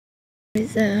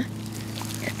There's a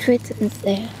Triton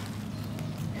there.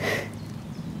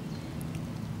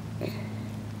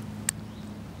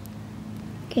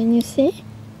 Can you see?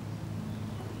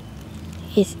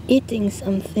 He's eating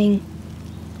something.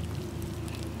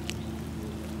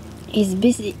 He's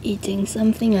busy eating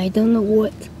something, I don't know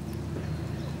what.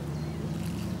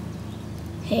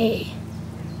 Hey.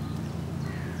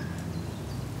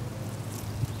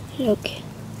 Look.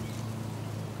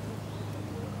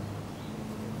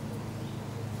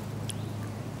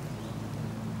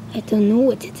 I don't know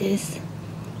what it is.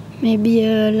 Maybe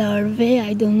a larvae,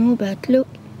 I don't know, but look.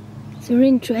 It's very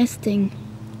interesting.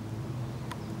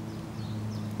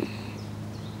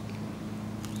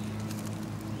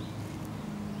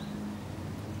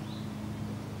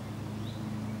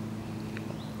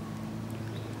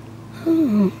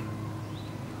 Oh.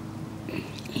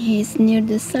 He's near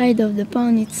the side of the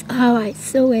pond. It's how I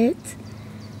saw it.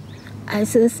 I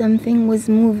saw something was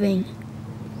moving.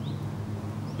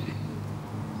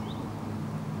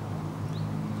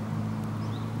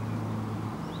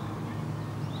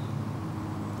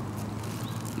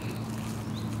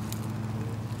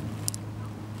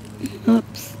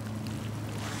 Oops.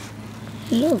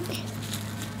 Look.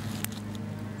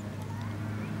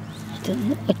 I don't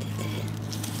know what it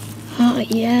is. Oh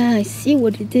yeah, I see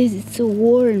what it is. It's so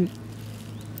warm.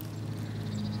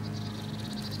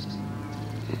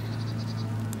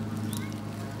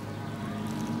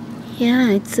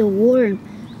 Yeah, it's a worm.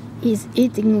 He's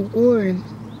eating a worm.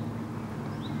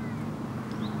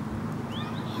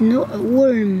 You know, a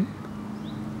worm.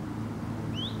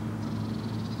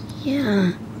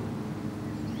 Yeah.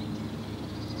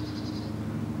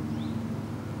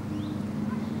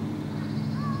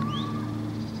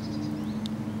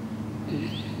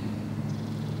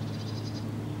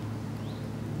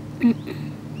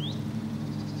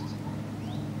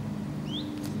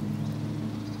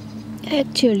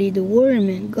 Actually, the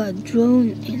worm got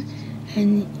drawn in,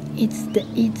 and it's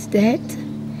dead,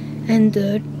 and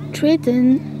the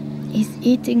Triton is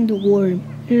eating the worm.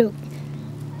 Look,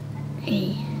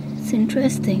 hey, it's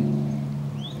interesting.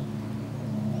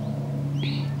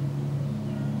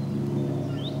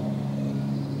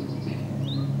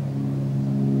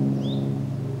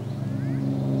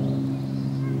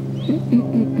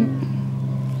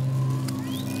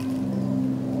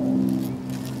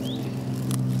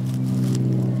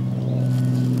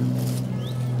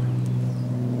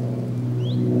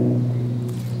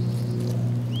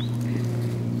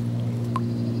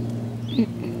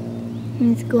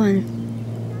 It's gone.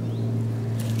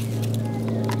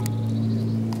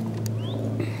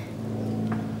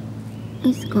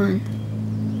 It's gone.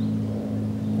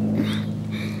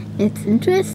 It's interesting.